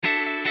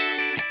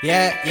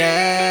Yeah,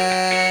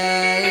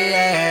 yeah,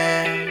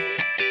 yeah.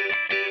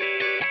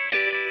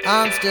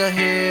 I'm still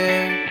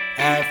here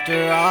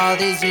after all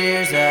these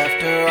years,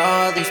 after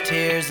all these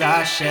tears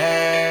I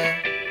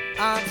shed.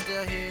 I'm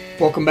still here.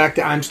 Welcome back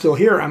to I'm Still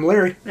Here. I'm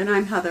Larry. And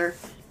I'm Heather.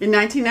 In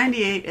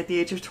 1998, at the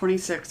age of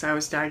 26, I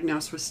was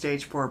diagnosed with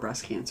stage 4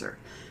 breast cancer.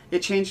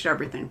 It changed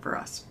everything for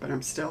us, but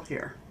I'm still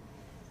here.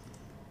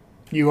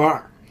 You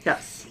are.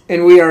 Yes.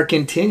 And we are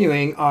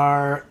continuing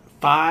our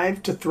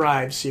 5 to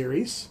Thrive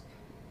series,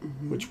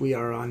 which we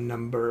are on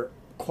number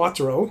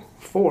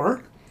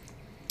 4.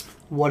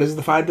 What is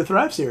the 5 to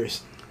Thrive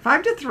series?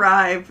 5 to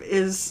Thrive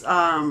is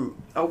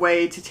a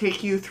way to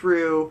take you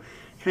through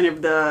kind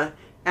of the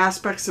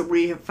aspects that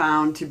we have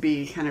found to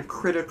be kind of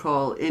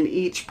critical in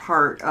each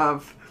part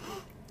of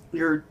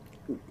your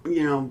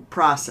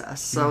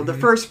process. So the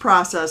first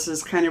process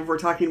is kind of, we're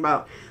talking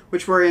about,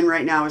 which we're in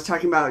right now, is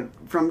talking about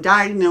from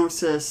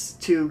diagnosis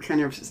to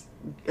kind of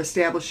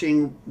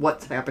establishing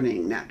what's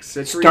happening next.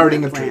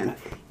 Starting a treatment.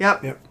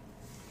 Yep.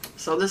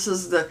 So this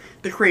is the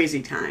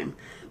crazy time.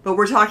 But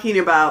we're talking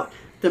about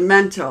the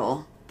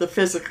mental, the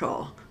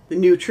physical, the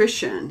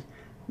nutrition,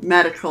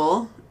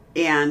 medical,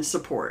 and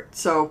support.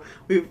 So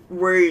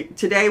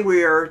today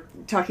we are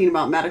talking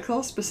about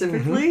medical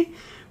specifically,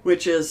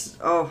 which is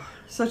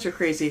such a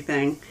crazy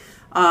thing.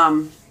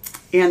 And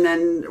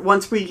then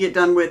once we get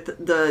done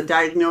with the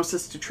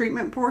diagnosis to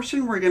treatment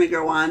portion, we're going to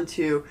go on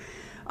to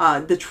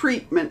the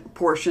treatment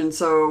portion.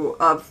 So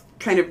of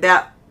kind of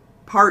that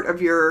part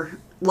of your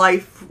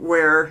life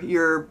where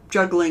you're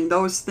juggling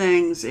those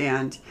things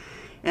and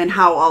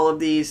how all of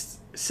these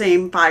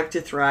same 5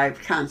 to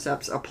Thrive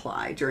concepts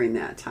apply during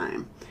that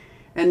time.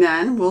 And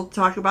then we'll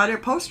talk about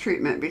it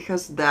post-treatment,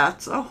 because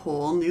that's a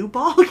whole new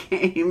ball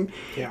game.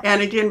 Yeah.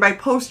 And again, by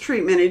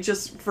post-treatment, it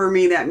just, for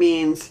me, that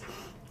means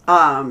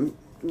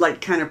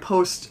like kind of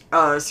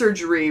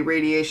post-surgery,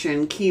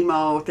 radiation,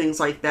 chemo, things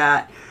like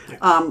that.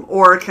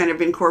 Or kind of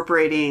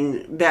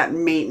incorporating that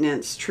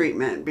maintenance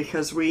treatment,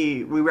 because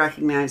we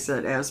recognize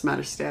that as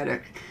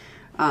metastatic,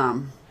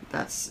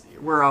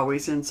 we're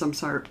always in some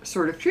sort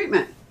of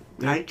treatment.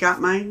 Yeah. I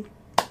got mine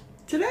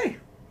today.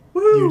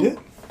 Woo! You did.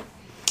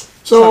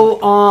 So,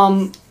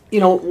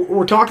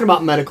 we're talking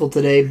about medical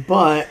today,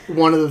 but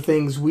one of the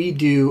things we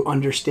do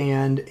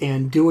understand,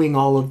 and doing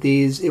all of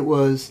these,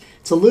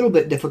 it's a little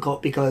bit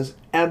difficult because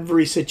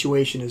every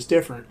situation is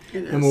different.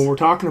 It is. And when we're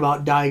talking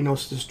about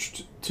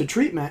diagnosis to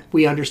treatment,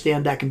 we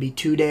understand that can be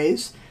 2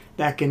 days,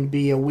 that can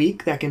be a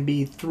week, that can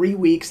be 3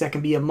 weeks, that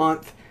can be a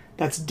month.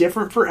 That's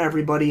different for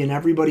everybody, and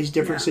everybody's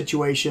different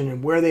situation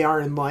and where they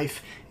are in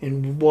life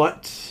and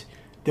what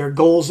their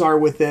goals are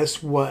with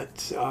this,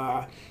 what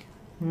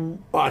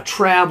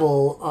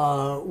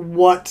travel,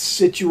 what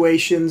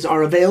situations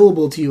are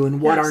available to you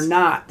and what are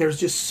not. There's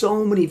just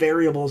so many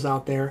variables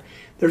out there.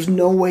 There's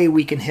no way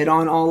we can hit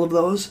on all of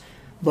those,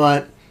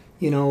 but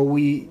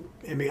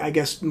I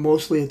guess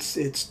mostly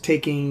it's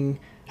taking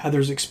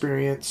Heather's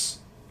experience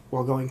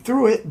while going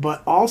through it,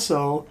 but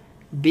also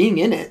being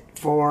in it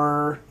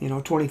for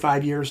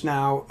 25 years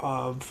now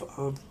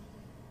of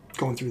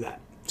going through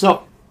that.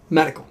 So,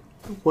 medical,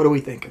 what are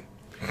we thinking?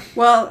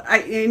 Well,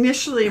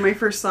 initially my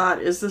first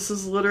thought is this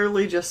is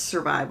literally just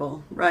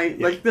survival, right?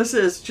 Yeah. Like, this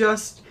is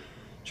just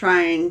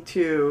trying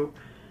to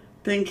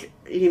think,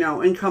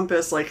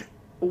 encompass like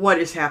what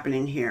is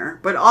happening here,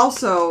 but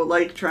also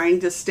like trying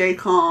to stay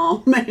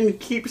calm and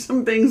keep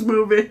some things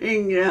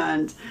moving,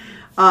 and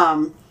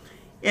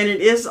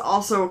it is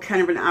also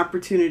kind of an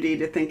opportunity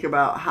to think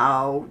about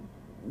how,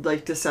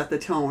 like, to set the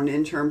tone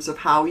in terms of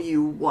how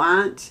you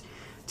want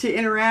to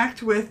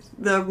interact with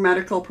the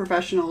medical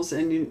professionals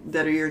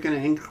that you're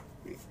going to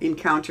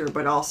encounter,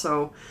 but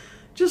also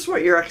just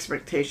what your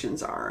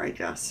expectations are, I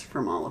guess,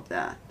 from all of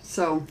that.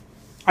 So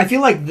I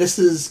feel like this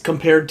is,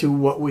 compared to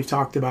what we've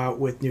talked about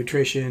with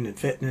nutrition and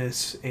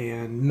fitness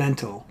and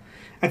mental,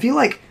 I feel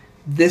like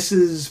this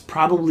is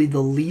probably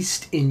the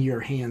least in your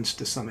hands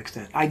to some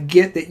extent. I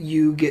get that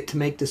you get to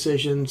make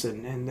decisions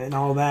and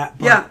all that,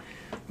 but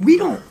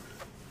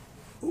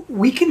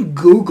we can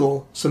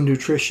Google some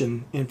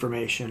nutrition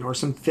information or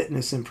some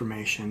fitness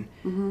information.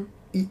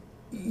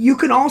 You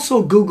can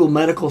also Google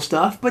medical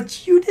stuff,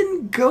 but you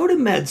didn't go to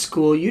med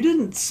school. You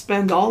didn't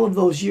spend all of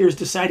those years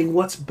deciding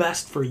what's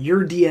best for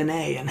your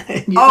DNA.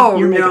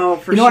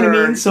 For sure. What I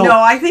mean? So,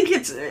 no, I think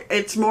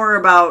it's more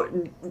about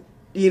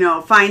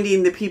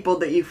finding the people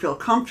that you feel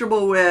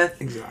comfortable with.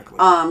 Exactly.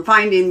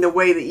 Finding the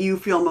way that you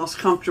feel most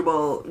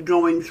comfortable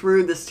going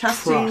through this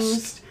testing.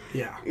 Trust.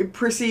 Yeah.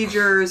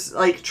 Procedures,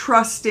 like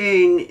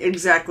trusting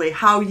exactly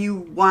how you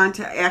want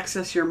to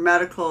access your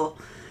medical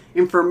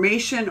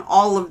information.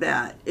 All of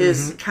that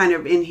is kind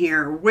of in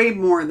here way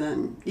more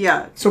than,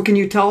 So can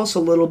you tell us a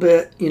little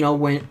bit,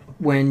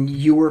 when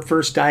you were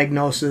first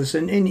diagnosed,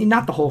 and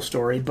not the whole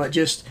story, but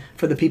just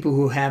for the people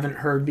who haven't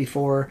heard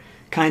before,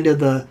 kind of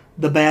the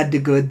bad to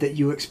good that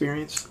you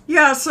experienced?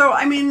 Yeah, so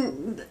I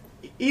mean,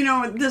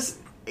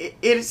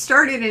 it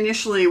started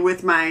initially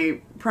with my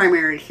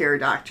primary care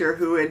doctor,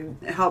 who had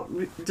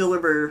helped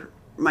deliver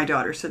my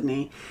daughter,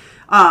 Sydney.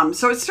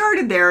 So it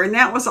started there, and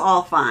that was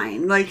all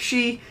fine. Like,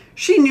 she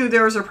knew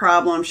there was a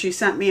problem. She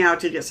sent me out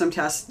to get some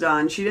tests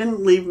done. She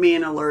didn't leave me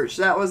in a lurch.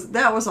 That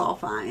was all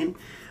fine.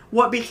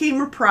 What became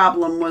a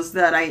problem was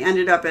that I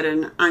ended up at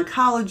an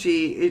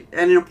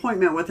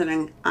appointment with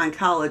an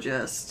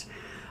oncologist.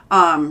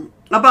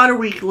 About a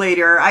week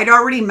later, I'd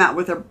already met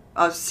with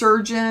a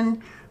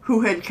surgeon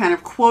who had kind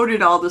of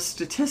quoted all the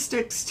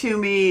statistics to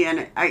me.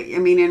 And I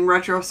mean, in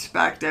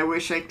retrospect, I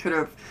wish I could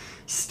have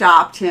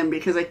stopped him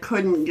because I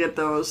couldn't get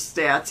those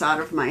stats out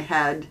of my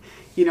head,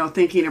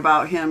 thinking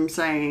about him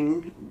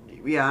saying,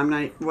 yeah, I'm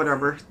not,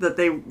 whatever, that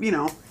they,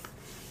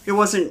 it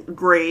wasn't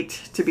great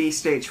to be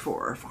stage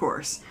 4, of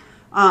course.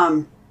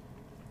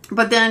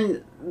 But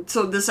then,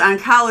 so this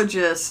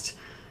oncologist,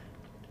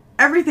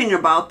 everything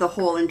about the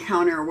whole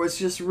encounter was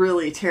just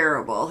really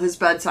terrible. His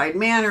bedside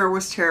manner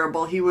was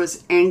terrible. He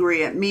was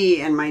angry at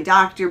me and my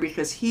doctor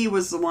because he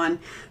was the one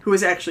who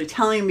was actually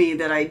telling me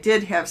that I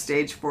did have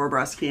stage 4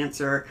 breast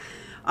cancer.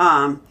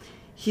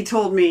 He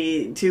told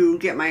me to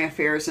get my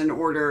affairs in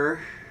order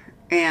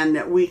and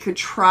that we could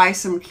try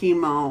some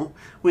chemo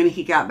when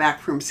he got back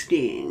from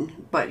skiing,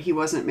 but he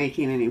wasn't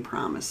making any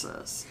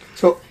promises.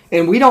 So,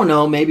 and we don't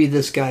know, maybe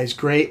this guy's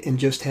great and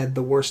just had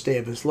the worst day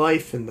of his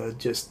life, and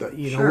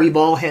Sure. we've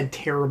all had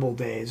terrible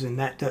days, and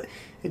that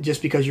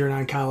just because you're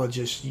an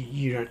oncologist,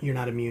 you're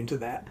not immune to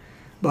that.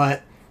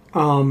 But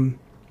when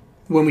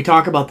we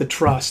talk about the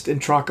trust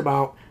and talk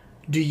about,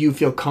 do you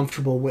feel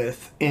comfortable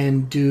with,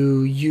 and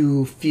do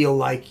you feel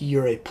like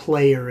you're a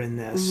player in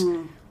this?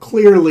 Mm-hmm.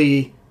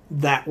 Clearly,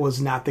 that was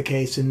not the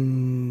case,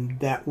 and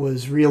that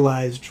was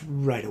realized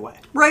right away.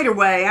 Right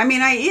away. I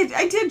mean,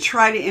 I did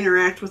try to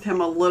interact with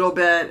him a little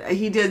bit.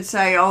 He did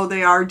say,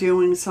 they are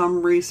doing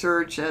some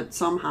research at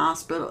some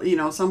hospital,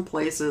 some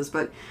places,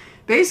 but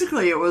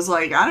basically it was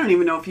like, I don't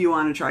even know if you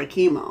want to try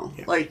chemo.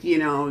 Yeah. Like, you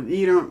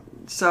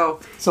don't, so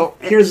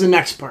here's the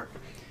next part.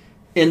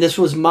 And this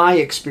was my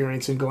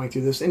experience in going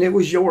through this, and it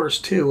was yours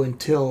too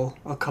until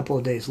a couple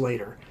of days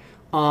later.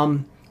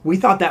 We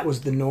thought that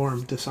was the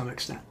norm to some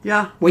extent.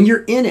 Yeah. When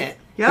you're in it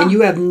and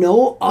you have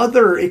no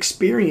other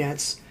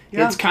experience,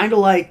 it's kind of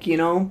like,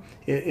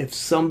 if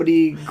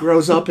somebody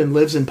grows up and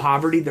lives in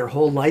poverty their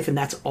whole life and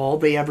that's all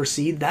they ever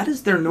see, that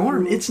is their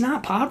norm. It's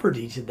not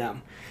poverty to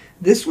them.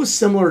 This was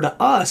similar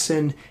to us,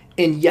 and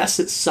yes,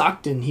 it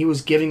sucked, and he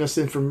was giving us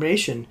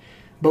information,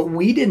 but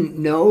we didn't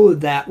know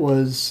that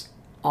was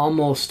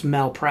almost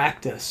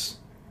malpractice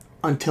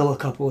until a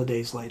couple of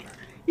days later.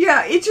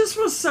 Yeah, it just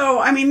was so,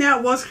 I mean,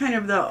 that was kind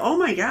of the, oh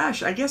my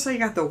gosh, I guess I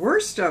got the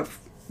worst of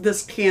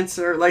this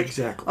cancer. Like,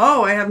 exactly.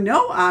 I have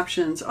no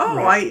options.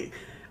 Right.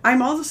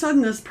 I'm all of a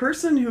sudden this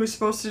person who is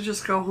supposed to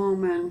just go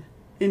home and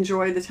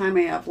enjoy the time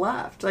I have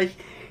left. Like,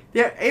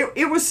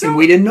 it was so... And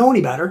we didn't know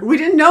any better. We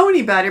didn't know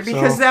any better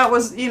because that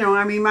was,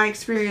 my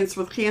experience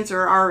with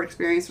cancer, our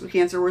experience with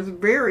cancer was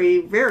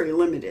very, very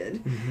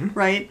limited,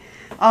 right?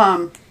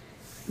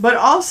 But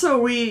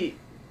also I've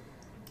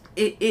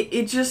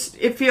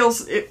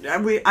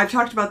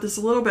talked about this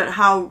a little bit,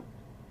 how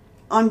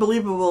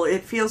unbelievable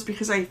it feels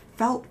because I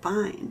felt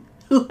fine.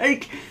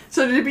 Like,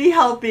 so to be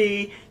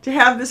healthy, to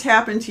have this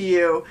happen to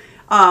you,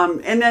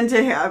 and then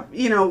to have,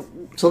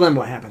 So then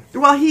what happened?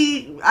 Well,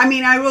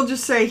 I will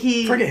just say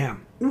Forget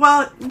him.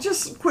 Well,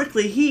 just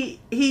quickly, he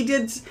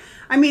did,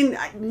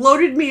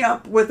 loaded me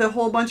up with a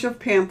whole bunch of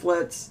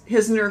pamphlets,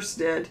 his nurse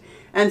did,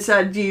 and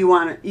said, do you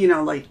want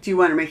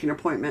to make an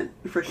appointment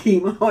for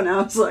chemo? And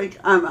I was like,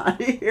 I'm out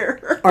of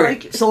here. All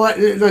right, so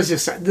let's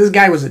just say, this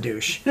guy was a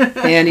douche.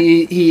 And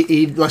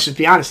he, let's just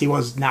be honest, he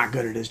was not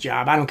good at his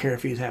job. I don't care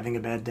if he was having a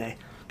bad day.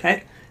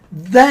 Okay?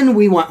 Then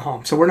we went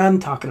home. So we're not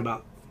talking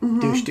about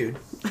douche dude.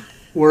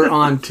 We're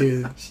on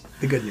to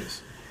the good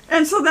news.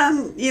 And so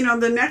then,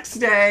 the next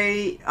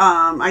day,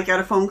 I got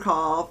a phone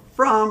call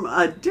from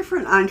a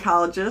different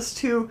oncologist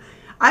who...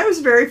 I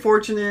was very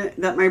fortunate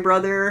that my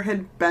brother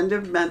had been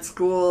to med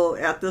school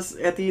at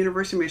the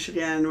University of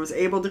Michigan, was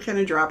able to kind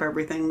of drop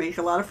everything, make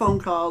a lot of phone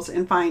calls,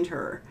 and find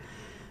her.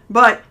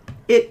 But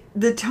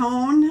the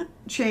tone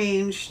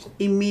changed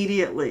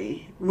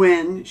immediately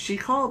when she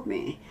called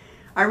me.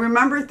 I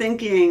remember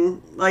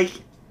thinking,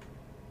 like,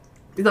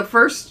 the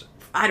first,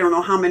 I don't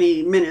know how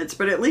many minutes,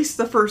 but at least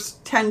the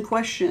first 10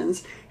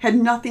 questions had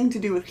nothing to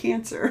do with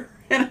cancer.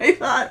 And I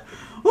thought...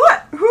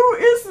 What? Who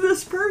is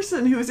this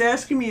person who's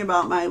asking me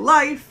about my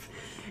life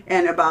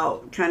and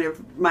about kind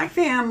of my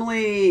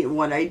family,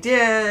 what I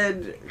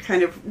did,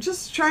 kind of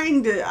just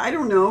trying to, I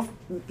don't know,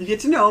 get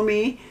to know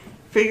me,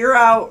 figure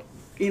out,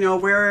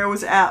 where I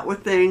was at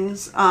with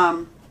things.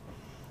 But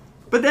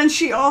then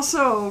she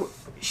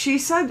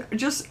said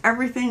just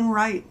everything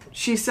right.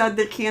 She said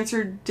that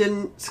cancer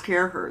didn't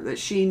scare her, that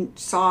she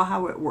saw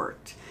how it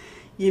worked.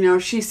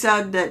 She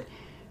said that...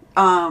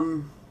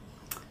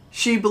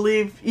 she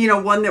believed,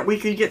 that we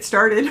could get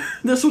started.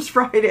 This was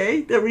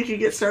Friday, that we could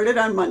get started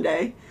on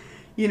Monday.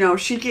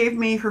 She gave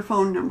me her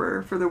phone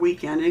number for the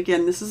weekend.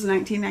 Again, this is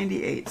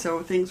 1998,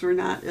 so things were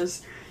not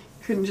as,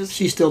 couldn't just...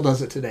 She still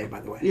does it today,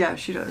 by the way. Yeah,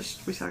 she does.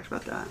 We talked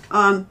about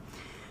that.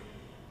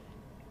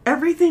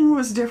 Everything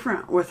was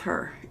different with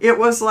her. It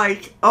was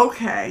like,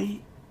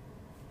 okay,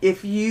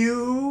 if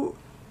you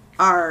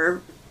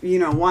are,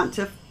 want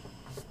to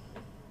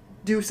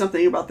do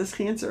something about this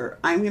cancer,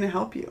 I'm going to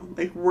help you.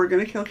 Like, we're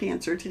going to kill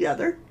cancer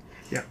together.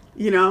 Yeah.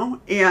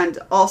 And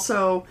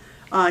also,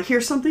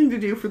 here's something to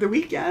do for the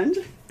weekend.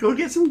 Go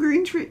get some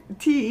green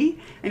tea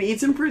and eat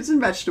some fruits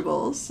and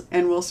vegetables,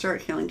 and we'll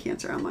start killing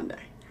cancer on Monday.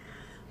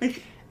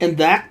 And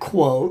that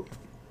quote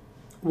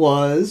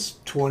was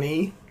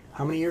 20,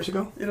 how many years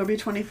ago? It'll be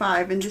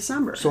 25 in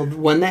December. So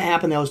when that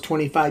happened, that was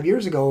 25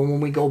 years ago. And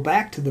when we go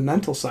back to the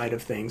mental side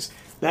of things,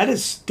 that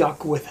is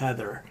stuck with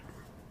Heather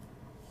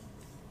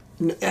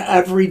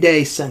every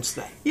day since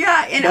then.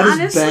 Yeah, and that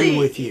honestly, has been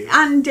with you.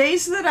 On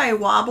days that I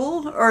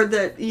wobble, or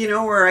that,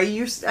 or I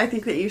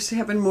think that used to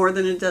happen more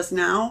than it does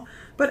now,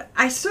 but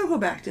I still go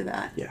back to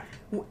that. Yeah.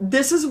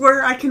 This is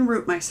where I can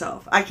root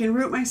myself. I can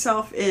root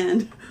myself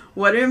in,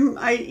 what am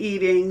I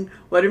eating?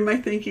 What am I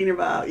thinking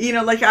about?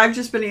 I've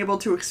just been able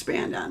to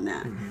expand on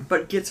that. Mm-hmm.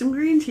 But get some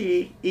green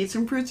tea, eat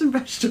some fruits and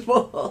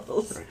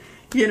vegetables,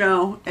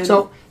 right. And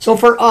so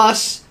for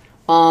us,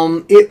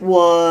 it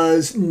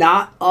was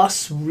not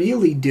us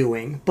really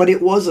doing, but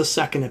it was a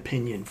second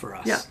opinion for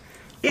us.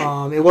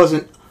 Yeah. It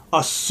wasn't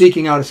us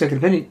seeking out a second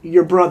opinion.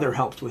 Your brother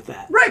helped with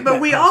that. Right,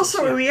 but we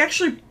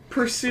actually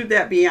pursued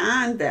that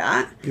beyond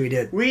that. We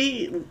did.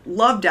 We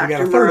love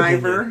Dr.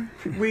 Mariver.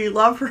 We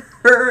love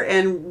her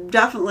and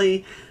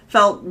definitely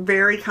felt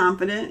very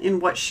confident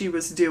in what she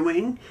was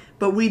doing.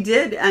 But we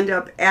did end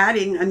up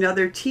adding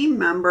another team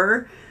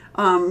member,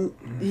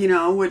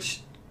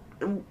 which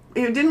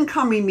it didn't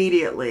come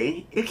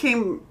immediately. It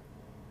came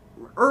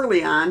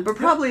early on, but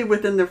probably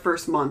within the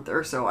first month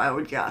or so, I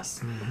would guess.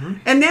 Mm-hmm.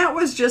 And that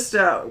was just,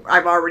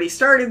 I've already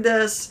started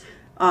this.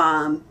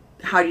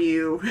 How do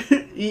you,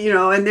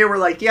 and they were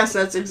like, yes,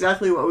 that's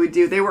exactly what we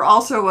do. They were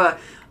also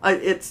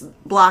it's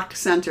blocked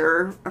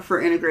center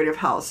for integrative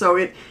health.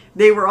 So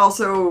they were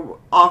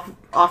also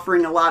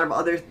offering a lot of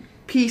other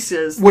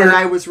pieces that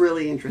I was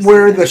really interested in.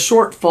 Where the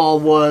shortfall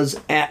was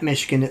at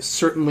Michigan, it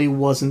certainly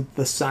wasn't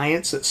the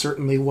science. It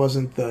certainly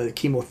wasn't the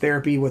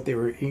chemotherapy, what they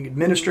were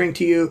administering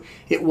to you.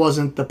 It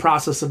wasn't the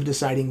process of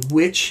deciding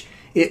which.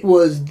 It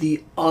was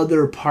the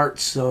other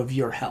parts of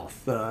your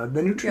health, the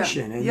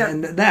nutrition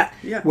and that,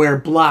 where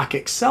Block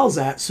excels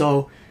at.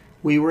 So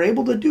we were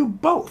able to do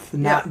both,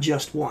 not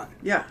just one.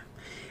 Yeah.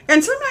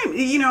 And sometimes,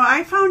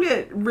 I found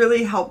it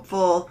really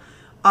helpful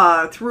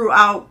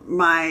throughout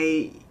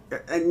my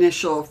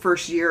initial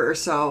first year or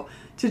so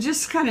to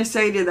just kind of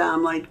say to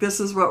them, like, this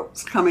is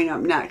what's coming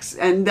up next.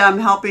 And them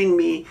helping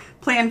me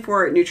plan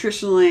for it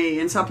nutritionally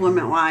and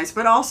supplement-wise,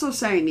 but also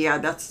saying, yeah,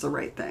 that's the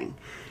right thing.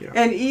 Yeah.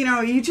 And,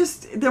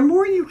 the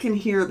more you can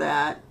hear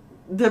that,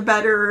 the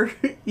better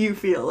you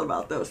feel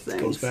about those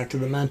things. It goes back to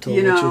the mental,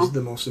 which is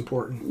the most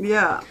important.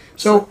 Yeah.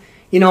 So,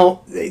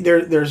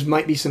 there's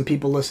might be some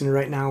people listening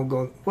right now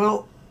going,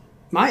 well,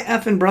 my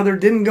effing brother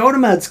didn't go to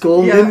med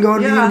school, didn't go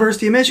to the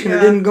University of Michigan,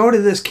 or didn't go to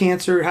this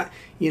cancer,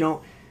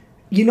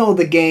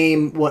 the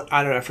game,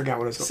 I forgot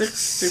what it's called.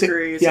 6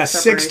 degrees of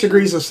separation. 6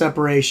 degrees of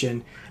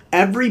separation.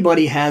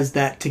 Everybody has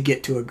that to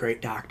get to a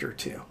great doctor,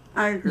 too.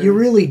 I agree. You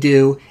really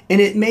do.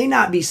 And it may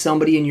not be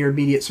somebody in your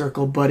immediate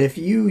circle, but if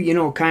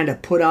you, kind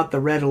of put out the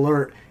red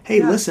alert,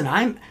 hey, listen,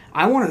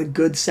 I want a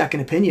good second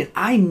opinion.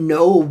 I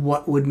know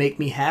what would make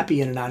me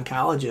happy in an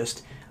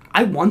oncologist.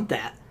 I want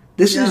that.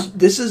 This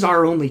is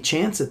our only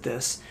chance at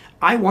this.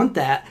 I want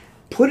that.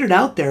 Put it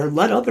out there.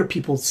 Let other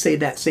people say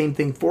that same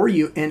thing for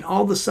you. And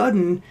all of a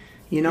sudden,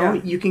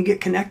 you can get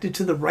connected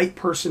to the right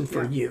person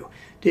for you.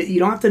 You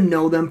don't have to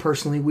know them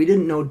personally. We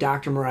didn't know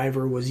Dr.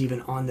 Mariver was even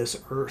on this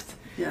earth.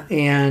 Yeah.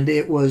 And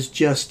it was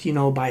just,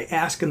 by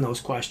asking those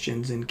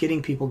questions and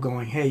getting people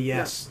going, hey,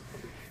 yes,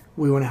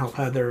 we want to help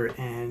Heather.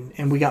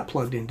 And we got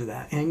plugged into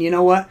that. And you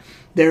know what?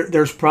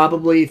 There's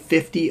probably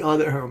 50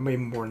 other, or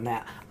maybe more than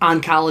that,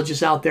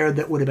 oncologists out there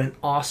that would have been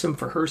awesome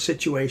for her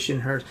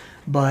situation.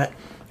 But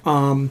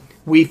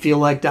we feel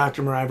like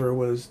Dr. Mariver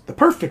was the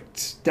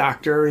perfect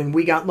doctor, and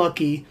we got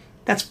lucky.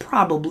 There's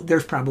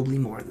probably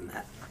more than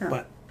that. Yeah.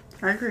 But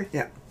I agree.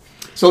 Yeah.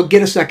 So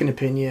get a second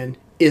opinion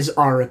is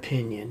our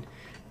opinion.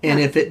 And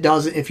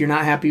if you're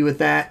not happy with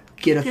that,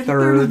 get a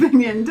third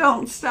opinion.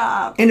 Don't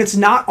stop. And it's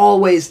not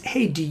always,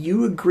 hey, do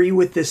you agree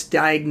with this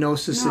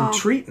diagnosis and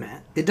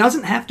treatment? It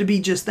doesn't have to be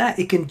just that.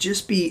 It can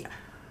just be,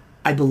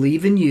 I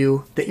believe in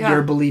you, that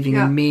you're believing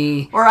in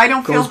me. Or I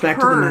don't feel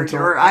back heard, to the mental.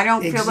 or I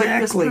don't feel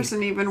like this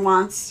person even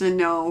wants to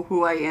know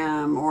who I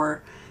am,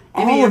 or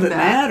any all of it that.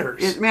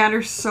 matters. It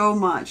matters so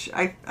much.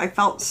 I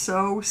felt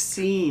so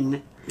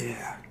seen.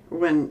 Yeah.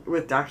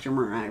 With Dr.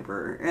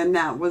 Mariver, and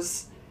that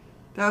was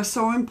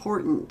so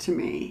important to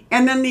me.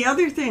 And then the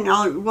other thing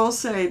I will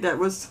say that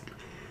was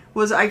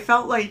I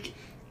felt like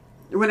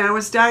when I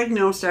was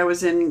diagnosed, I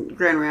was in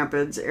Grand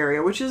Rapids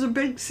area, which is a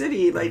big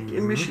city,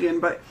 in Michigan,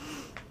 but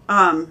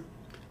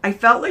I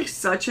felt like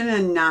such an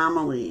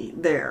anomaly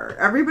there.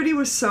 Everybody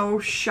was so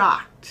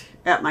shocked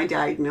at my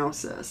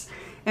diagnosis.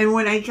 And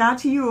when I got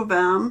to U of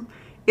M,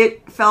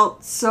 it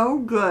felt so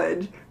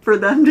good for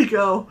them to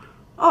go,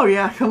 oh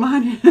yeah, come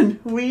on in.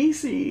 We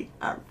see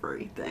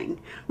everything.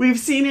 We've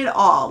seen it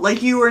all.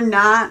 You are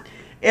not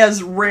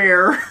as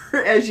rare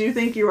as you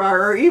think you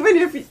are, or even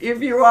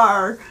if you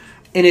are.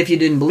 And if you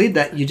didn't believe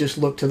that, you just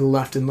looked to the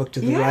left and looked to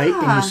the right,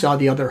 and you saw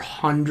the other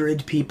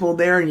 100 people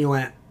there, and you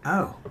went,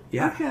 oh,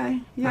 yeah. Okay,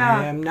 yeah.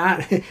 I am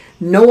not,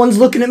 no one's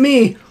looking at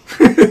me.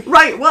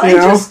 Right, well, and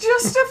just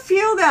to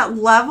feel that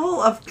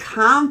level of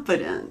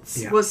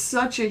confidence was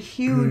such a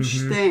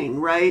huge thing,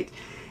 right?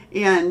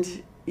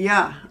 And,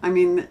 yeah, I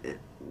mean,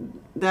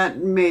 that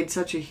made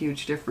such a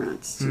huge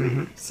difference to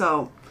me.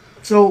 So,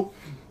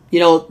 you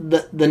know,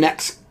 the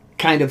next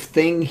kind of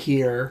thing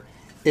here,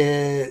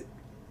 and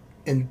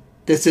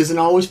this isn't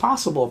always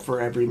possible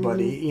for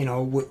everybody, you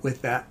know,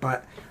 with that,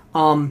 but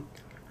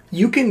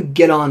you can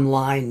get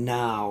online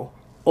now,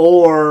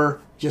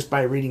 or just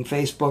by reading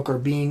Facebook or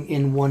being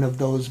in one of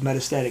those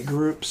metastatic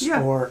groups,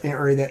 or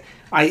that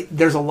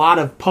there's a lot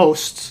of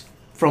posts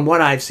from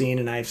what I've seen,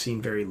 and I've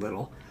seen very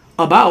little,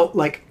 about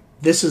like,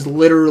 this is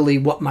literally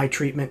what my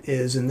treatment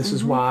is, and this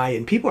is why,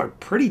 and people are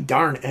pretty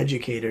darn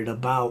educated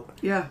about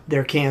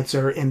their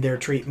cancer and their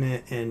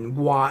treatment and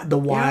why the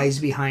whys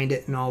behind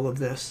it and all of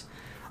this.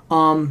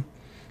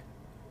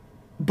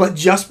 But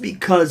just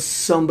because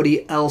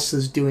somebody else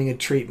is doing a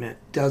treatment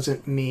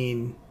doesn't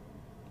mean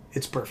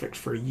it's perfect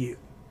for you.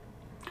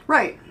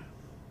 Right.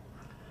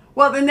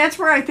 Well, then that's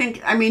where I think,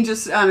 I mean,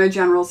 just on a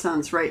general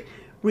sense, right?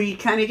 We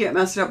kind of get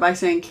messed up by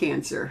saying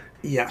cancer.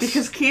 Yes.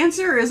 Because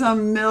cancer is a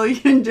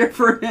million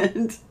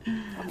different...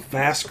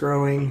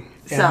 fast-growing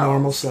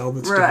abnormal cell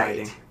that's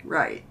dividing.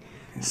 Right.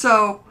 Yeah.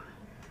 So,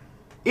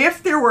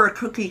 if there were a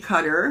cookie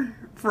cutter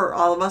for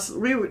all of us,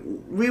 we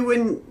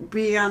wouldn't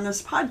be on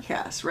this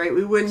podcast, right?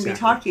 We wouldn't be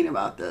talking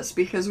about this,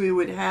 because we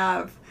would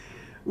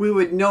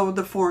know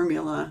the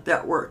formula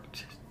that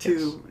worked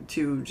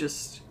to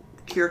just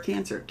cure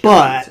cancer.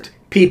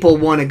 People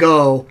want to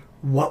go,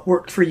 what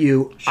worked for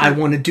you? Sure. I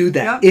want to do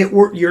that. It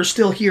worked. You're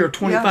still here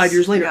 25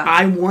 years later.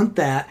 I want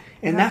that.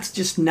 And that's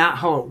just not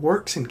how it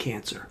works in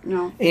cancer.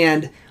 No.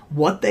 And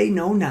what they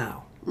know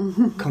now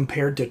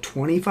compared to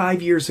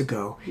 25 years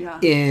ago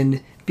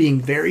in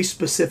being very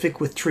specific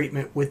with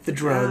treatment with the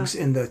drugs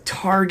and the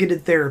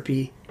targeted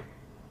therapy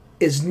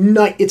is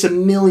not, it's a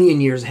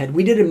million years ahead.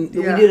 We did a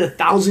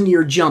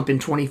 1,000-year jump in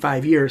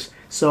 25 years.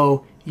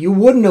 So you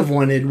wouldn't have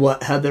wanted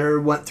what Heather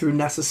went through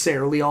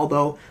necessarily,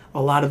 although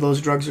a lot of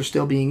those drugs are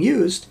still being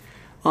used.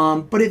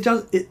 But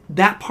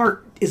that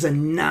part is a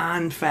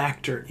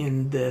non-factor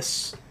in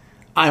this.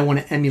 I want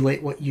to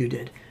emulate what you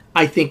did.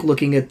 I think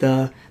looking at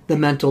the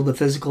mental, the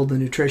physical, the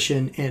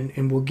nutrition,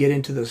 and we'll get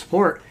into the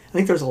support, I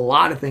think there's a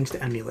lot of things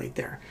to emulate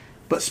there.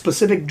 But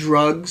specific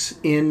drugs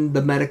in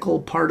the medical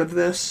part of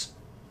this,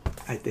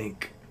 I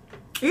think.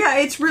 Yeah,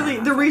 it's really,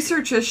 the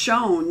research has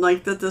shown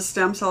like that the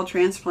stem cell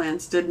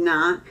transplants did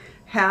not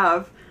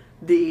have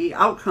the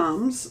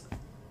outcomes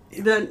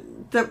that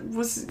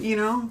was, you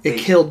know. It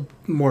killed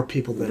more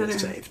people than it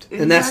saved. Exactly.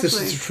 And that's just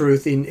the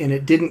truth. And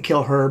it didn't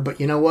kill her, but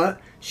you know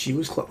what? She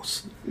was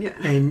close. Yeah.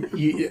 And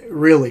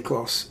really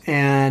close.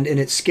 And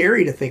it's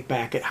scary to think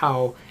back at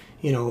how,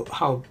 you know,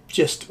 how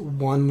just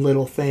one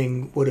little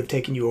thing would have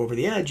taken you over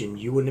the edge and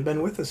you wouldn't have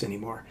been with us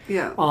anymore.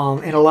 Yeah.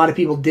 And a lot of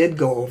people did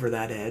go over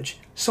that edge.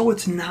 So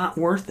it's not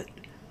worth it.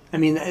 I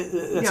mean,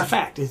 that's a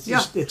fact. It's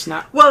just, it's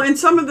not. Well, in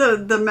some of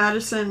the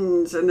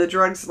medicines and the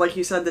drugs, like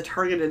you said, the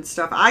targeted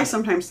stuff, I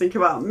sometimes think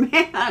about,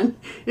 man,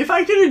 if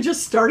I could have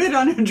just started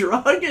on a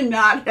drug and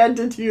not had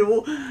to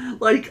do,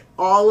 like,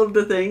 all of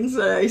the things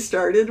that I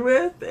started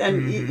with,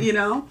 and, you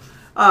know,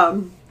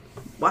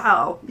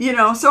 wow. You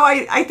know, so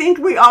I think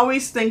we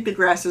always think the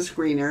grass is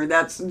greener.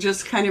 That's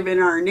just kind of in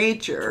our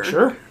nature.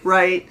 Sure.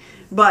 Right?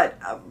 But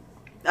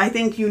I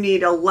think you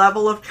need a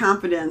level of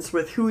confidence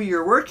with who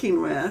you're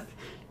working with.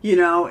 You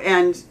know,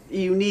 and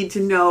you need to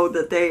know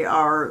that they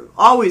are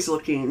always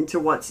looking to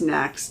what's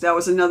next. That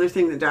was another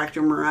thing that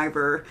Dr.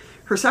 Mariver,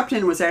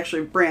 Herceptin was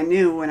actually brand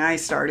new when I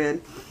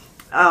started.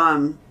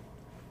 And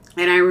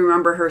I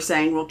remember her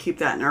saying, we'll keep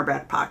that in our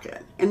back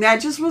pocket. And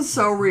that just was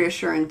so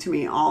reassuring to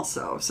me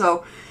also.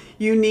 So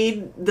you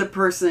need the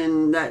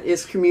person that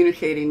is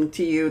communicating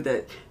to you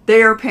that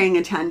they are paying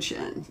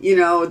attention, you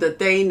know, that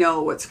they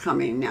know what's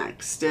coming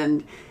next.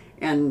 And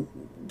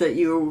that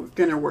you're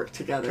going to work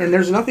together. And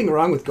there's nothing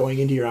wrong with going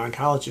into your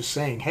oncologist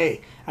saying,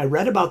 hey, I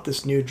read about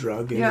this new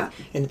drug, and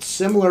it's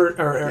similar,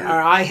 or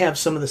I have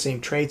some of the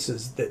same traits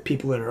as the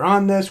people that are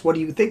on this. What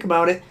do you think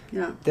about it?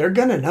 Yeah. They're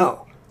going to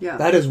know. Yeah.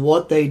 That is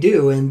what they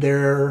do, and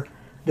they're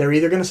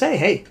either going to say,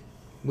 hey,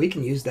 we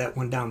can use that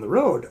one down the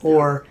road,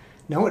 or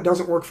no, it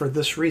doesn't work for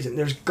this reason.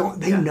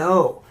 They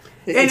know.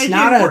 It's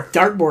not a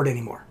dartboard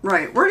anymore.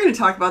 Right. We're going to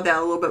talk about that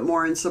a little bit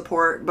more in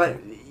support, but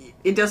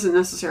it doesn't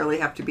necessarily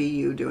have to be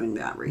you doing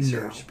that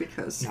research,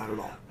 because not at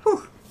all.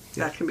 Whew,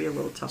 that can be a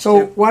little tough.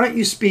 So why don't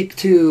you speak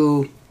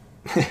to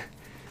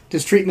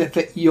does treatment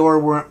fit your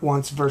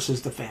wants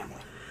versus the family?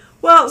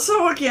 Well,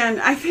 so again,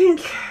 I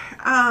think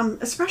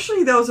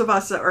especially those of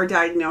us that are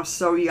diagnosed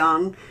so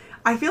young,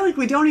 I feel like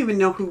we don't even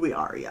know who we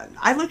are yet.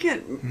 I look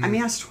at, I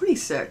mean, I was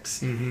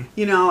 26.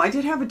 You know, I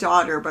did have a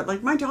daughter, but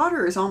like my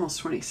daughter is almost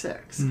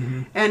 26.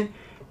 And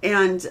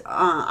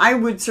I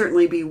would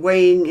certainly be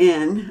weighing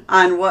in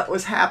on what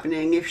was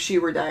happening if she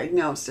were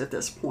diagnosed at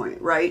this point,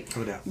 right?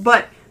 No doubt.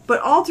 But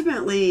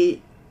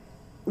ultimately,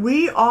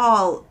 we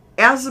all,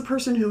 as the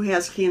person who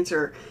has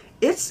cancer,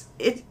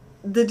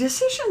 the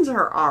decisions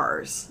are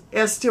ours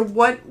as to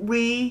what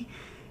we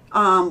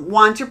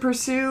want to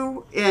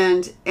pursue,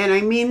 and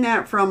I mean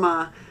that from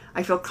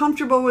I feel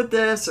comfortable with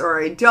this,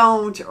 or I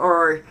don't,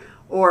 or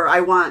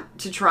I want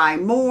to try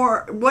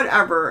more,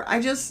 whatever.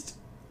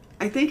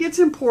 I think it's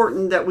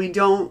important that we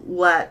don't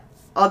let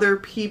other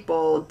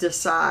people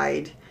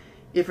decide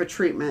if a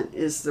treatment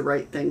is the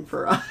right thing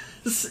for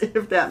us,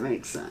 if that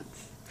makes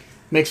sense.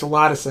 Makes a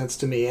lot of sense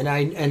to me. And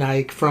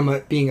I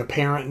from being a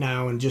parent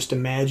now and just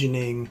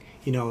imagining,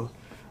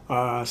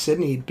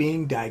 Sydney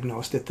being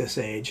diagnosed at this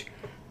age,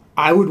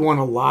 I would want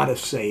a lot of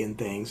say in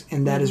things,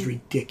 and that is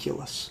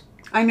ridiculous.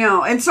 I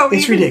know. And so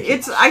it's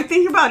ridiculous. I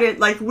think about it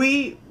like as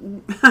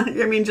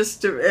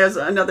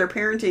another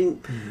parenting,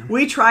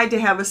 we tried to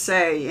have a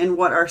say in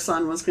what our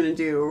son was going to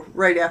do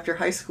right after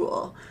high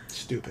school.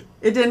 Stupid.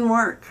 It didn't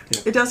work.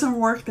 Yeah. It doesn't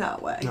work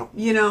that way.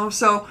 No.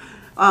 So,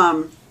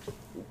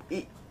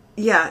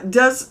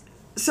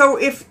 so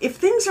if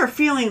things are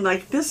feeling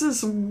like this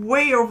is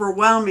way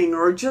overwhelming,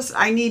 or just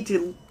I need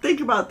to think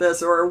about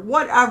this or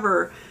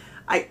whatever,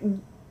 it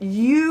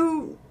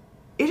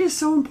is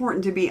so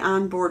important to be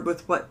on board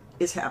with what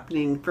is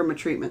happening from a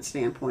treatment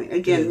standpoint,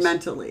 again,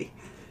 mentally.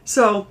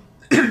 So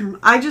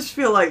I just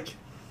feel like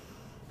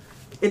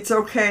it's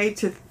okay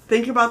to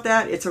think about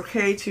that. It's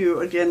okay to,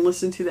 again,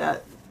 listen to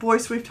that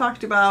voice we've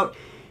talked about.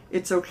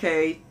 It's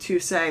okay to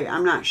say,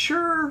 I'm not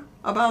sure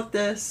about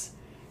this,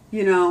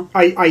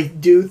 I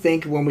do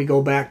think when we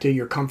go back to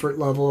your comfort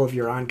level of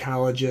your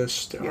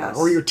oncologist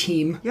or your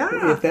team,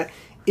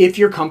 if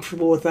you're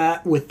comfortable with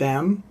that with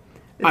them,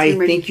 I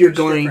think you're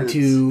going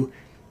to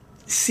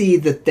see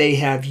that they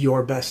have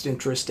your best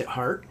interest at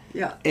heart.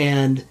 Yeah.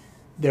 And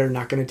they're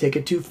not going to take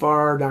it too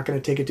far, not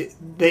going to take it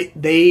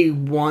they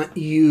want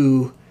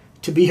you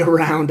to be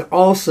around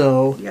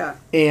also. Yeah.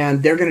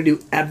 And they're going to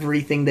do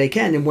everything they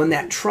can. And when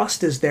that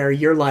trust is there,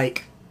 you're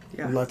like,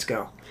 let's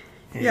go.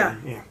 And,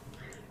 yeah.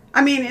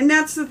 I mean, and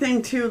that's the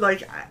thing too,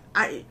 like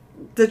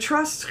the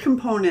trust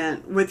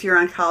component with your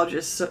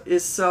oncologist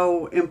is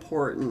so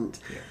important.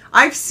 Yeah.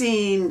 I've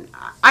seen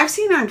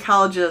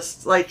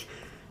oncologists like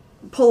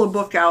pull a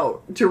book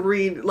out to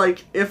read,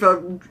 like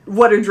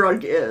what a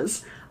drug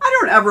is. I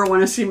don't ever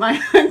want to see my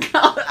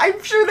oncologist.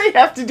 I'm sure they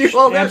have to do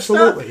all that stuff.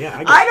 Absolutely,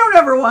 yeah. I don't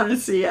ever want to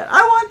see it.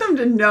 I want them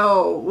to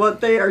know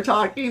what they are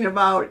talking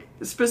about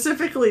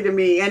specifically to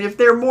me. And if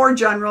they're more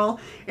general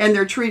and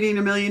they're treating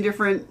a million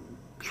different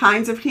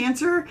kinds of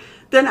cancer,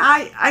 then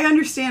I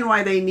understand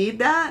why they need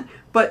that.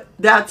 But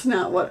that's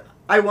not what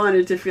I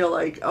wanted to feel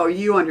like. Oh,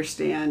 you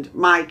understand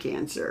my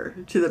cancer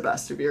to the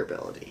best of your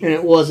ability. And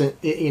it wasn't,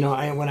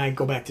 when I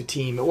go back to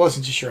team, it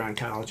wasn't just your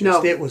oncologist.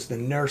 No. It was the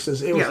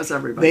nurses. It was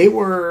everybody. They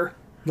were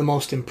the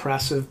most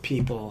impressive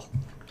people.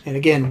 And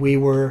again, we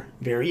were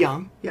very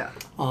young. Yeah.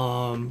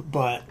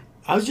 But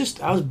I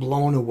was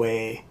blown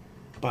away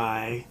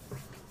by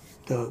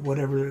the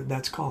whatever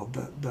that's called,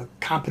 the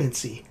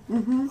competency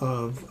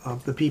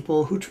of the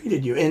people who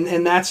treated you,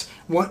 and that's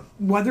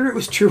whether it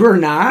was true or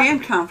not,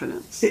 and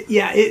confidence.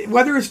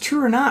 Whether it's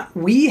true or not,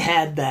 we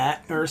had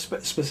that, or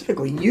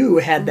specifically you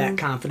had that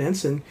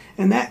confidence, and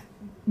that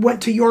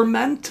went to your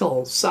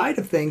mental side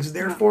of things.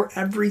 Therefore,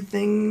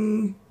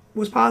 everything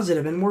was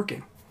positive and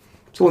working.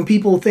 So when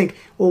people think,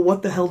 well,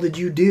 what the hell did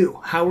you do?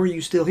 How are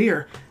you still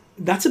here?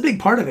 That's a big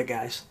part of it,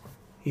 guys.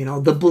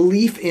 The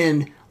belief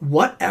in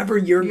whatever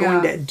you're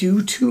going to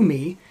do to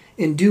me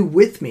and do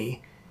with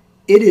me,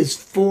 it is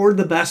for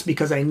the best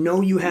because I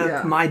know you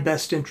have my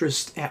best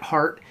interest at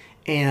heart,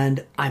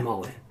 and I'm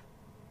all in.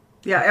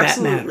 Yeah,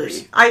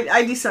 absolutely.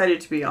 I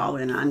decided to be all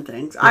in on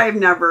things. Yeah. I've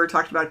never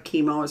talked about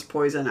chemo as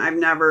poison. I've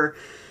never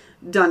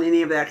done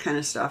any of that kind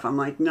of stuff. I'm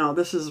like, no,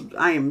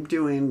 I am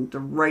doing the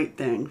right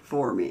thing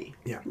for me.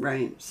 Yeah.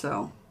 Right?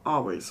 So,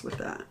 always with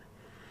that.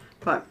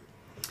 But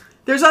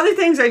there's other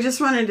things I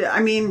just wanted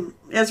to,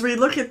 as we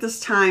look at this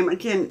time,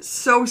 again,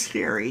 so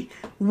scary.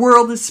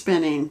 World is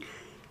spinning.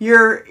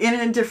 You're in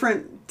a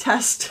different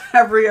test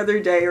every other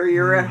day, or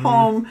you're at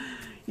home,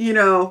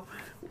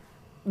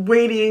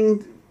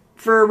 waiting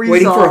for a result.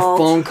 Waiting for a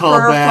phone call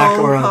back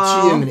or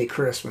a Jiminy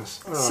Christmas.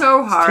 Oh,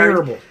 so hard.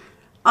 It's terrible.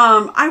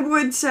 I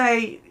would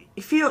say,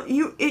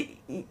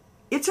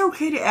 it's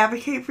okay to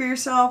advocate for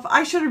yourself.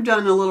 I should have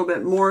done a little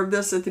bit more of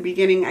this at the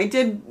beginning. I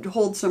did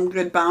hold some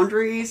good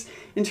boundaries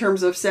in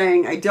terms of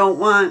saying I don't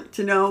want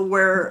to know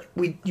where...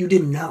 You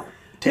didn't know.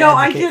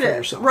 I get it.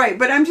 Yourself. Right,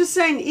 but I'm just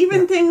saying,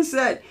 even things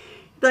that,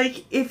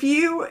 like, if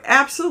you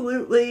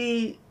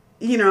absolutely,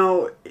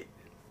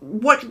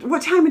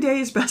 what time of day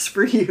is best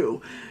for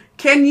you?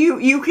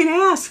 You can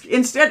ask.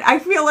 Instead, I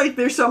feel like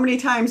there's so many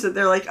times that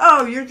they're like,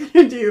 oh, you're going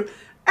to do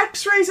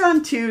x-rays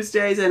on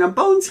Tuesdays and a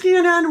bone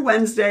scan on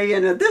Wednesday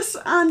and a this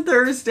on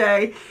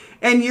Thursday,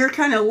 and you're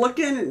kind of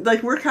looking,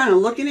 like we're kind of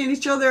looking at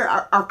each other.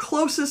 Our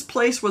closest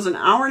place was an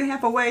hour and a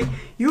half away.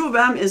 U of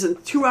M is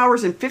 2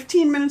 hours and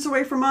 15 minutes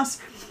away from us.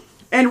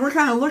 And we're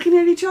kind of looking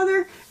at each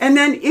other. And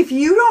then if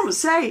you don't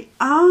say,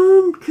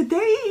 could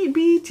they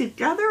be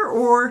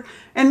together?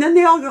 And then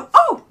they all go,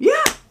 oh,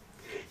 yeah.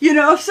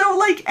 So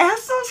like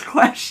ask those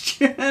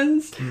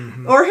questions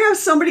or have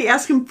somebody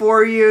ask them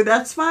for you.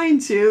 That's fine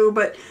too.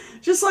 But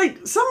just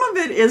like some of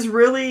it is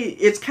really,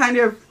 it's kind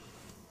of,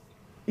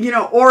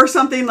 or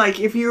something like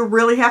if you're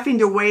really having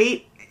to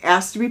wait,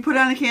 ask to be put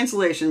on a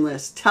cancellation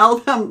list. Tell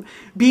them,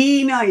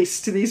 be nice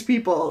to these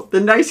people.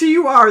 The nicer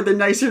you are, the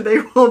nicer they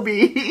will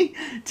be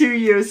to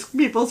you.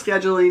 People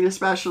scheduling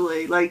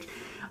especially. Like,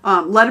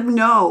 let them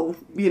know,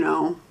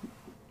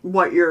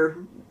 what your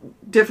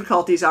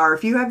difficulties are.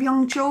 If you have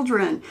young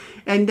children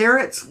and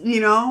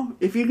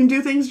if you can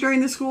do things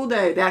during the school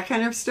day, that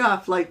kind of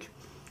stuff, like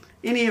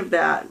any of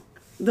that,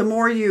 the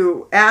more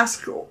you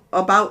ask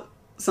about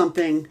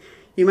something,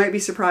 you might be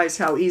surprised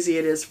how easy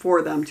it is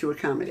for them to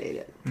accommodate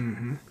it.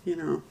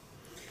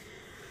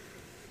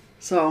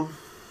 So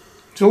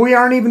we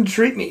aren't even to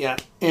treatment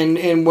yet.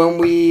 And when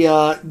we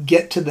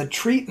get to the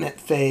treatment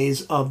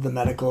phase of the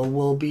medical,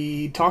 we'll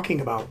be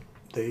talking about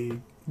the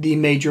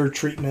major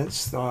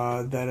treatments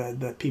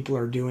that people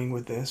are doing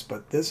with this.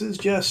 But this is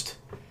just,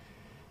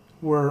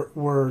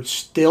 we're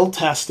still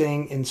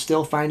testing and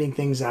still finding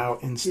things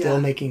out and still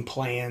making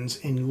plans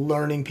and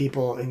learning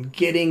people and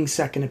getting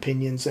second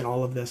opinions and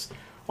all of this.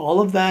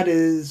 All of that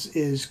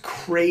is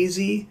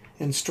crazy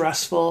and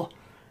stressful,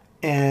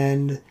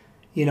 and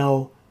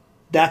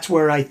that's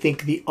where I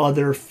think the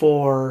other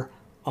 4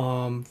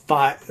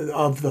 5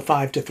 of the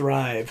 5 to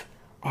Thrive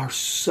are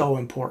so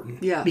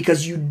important. Yeah.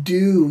 Because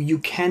you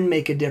can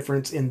make a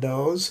difference in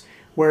those,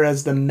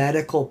 whereas the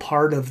medical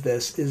part of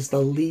this is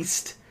the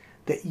least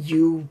that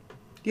you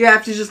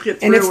have to just get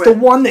through it. And it's the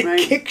one that right?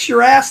 kicks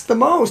your ass the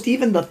most.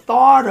 Even the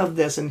thought of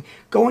this and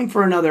going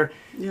for another.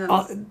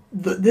 Yeah.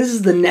 This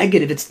is the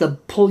negative. It's the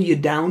pull you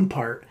down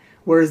part,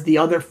 whereas the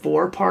other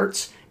 4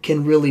 parts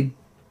can really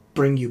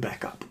bring you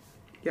back up.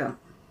 Yeah.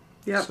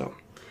 Yeah. So,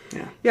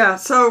 yeah. Yeah.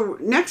 So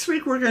next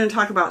week we're going to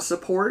talk about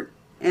support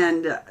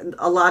and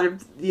a lot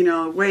of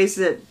ways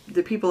that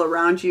the people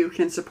around you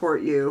can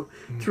support you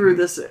through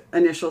this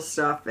initial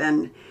stuff,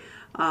 and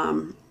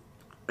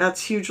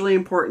that's hugely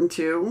important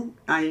too.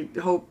 I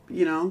hope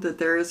that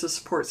there is a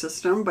support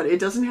system, but it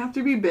doesn't have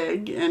to be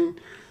big,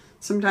 and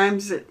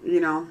sometimes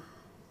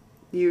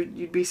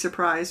you'd be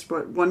surprised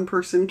what one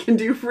person can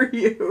do for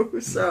you.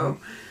 So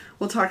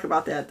we'll talk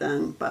about that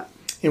then.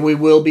 And we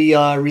will be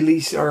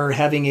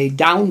having a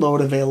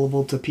download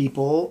available to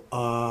people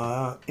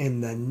in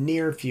the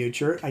near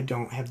future. I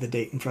don't have the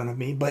date in front of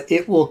me, but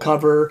it will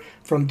cover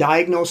from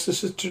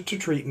diagnosis to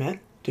treatment.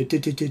 To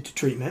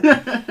treatment.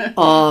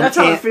 That's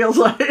how it feels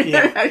like,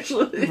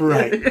 actually.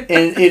 Right.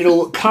 And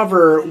it'll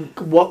cover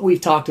what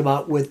we've talked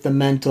about with the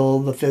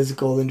mental, the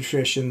physical, the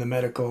nutrition, the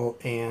medical,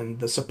 and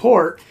the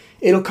support.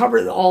 It'll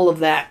cover all of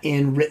that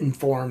in written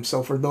form.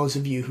 So for those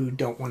of you who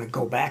don't want to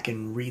go back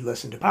and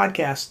re-listen to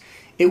podcasts,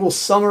 it will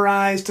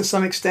summarize to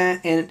some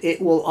extent, and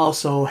it will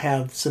also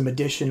have some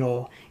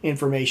additional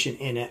information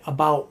in it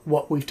about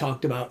what we've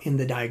talked about in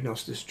the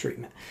diagnosis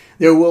treatment.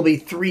 There will be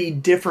 3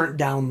 different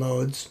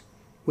downloads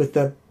with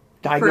the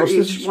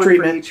diagnosis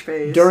treatment,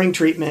 during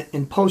treatment,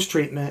 and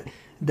post-treatment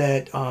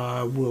that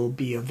will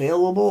be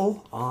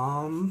available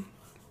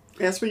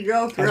as we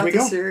go throughout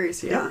the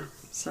series. Yeah. Yep.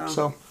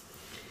 So,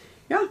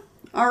 yeah.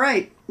 All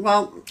right.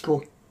 Well,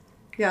 cool.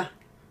 Yeah.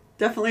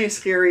 Definitely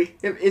scary.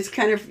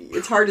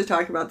 It's hard to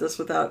talk about this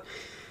without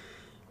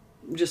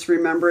just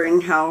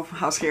remembering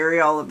how scary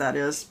all of that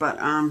is.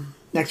 But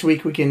next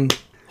week we can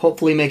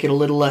hopefully make it a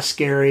little less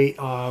scary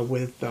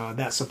with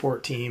that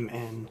support team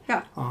and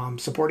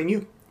supporting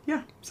you.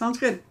 Yeah, sounds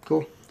good.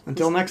 Cool.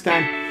 Until next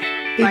time.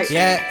 Bye.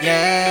 Yeah.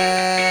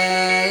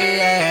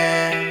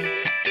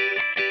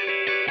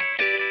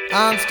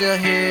 I'm still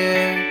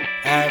here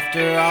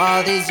after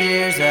all these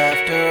years,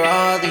 after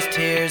all these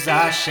tears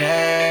I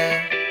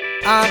shed.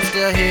 I'm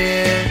still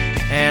here,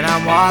 and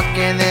I'm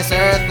walking this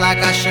earth like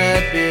I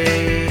should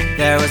be.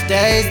 There was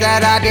days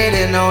that I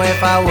didn't know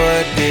if I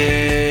would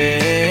be.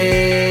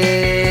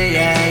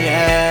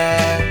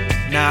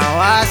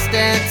 Now I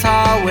stand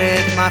tall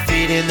with my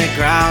feet in the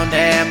ground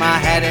and my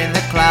head in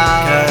the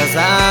clouds. 'Cause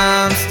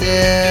I'm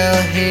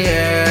still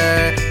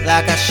here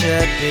like I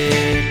should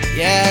be.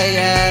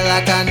 Yeah,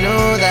 like I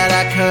knew that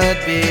I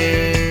could be.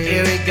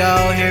 Here we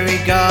go, here we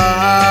go.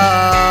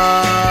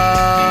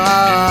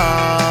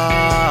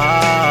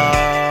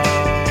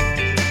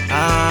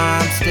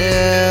 I'm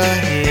still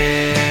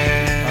here.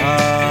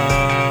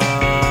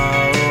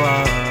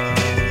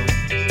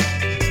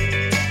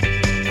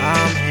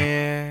 I'm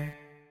here.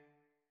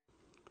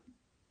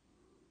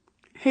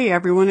 Hey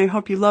everyone, I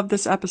hope you loved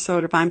this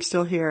episode of I'm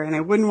Still Here, and I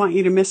wouldn't want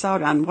you to miss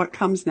out on what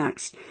comes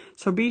next.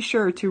 So be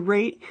sure to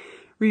rate,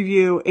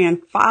 review,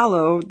 and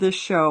follow this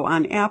show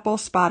on Apple,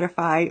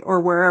 Spotify, or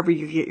wherever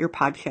you get your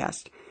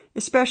podcast,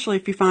 especially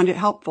if you found it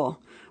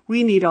helpful.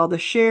 We need all the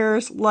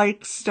shares,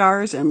 likes,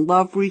 stars, and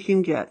love we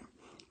can get.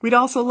 We'd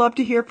also love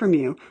to hear from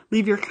you.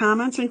 Leave your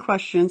comments and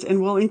questions,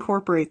 and we'll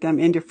incorporate them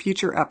into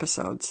future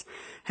episodes.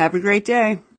 Have a great day.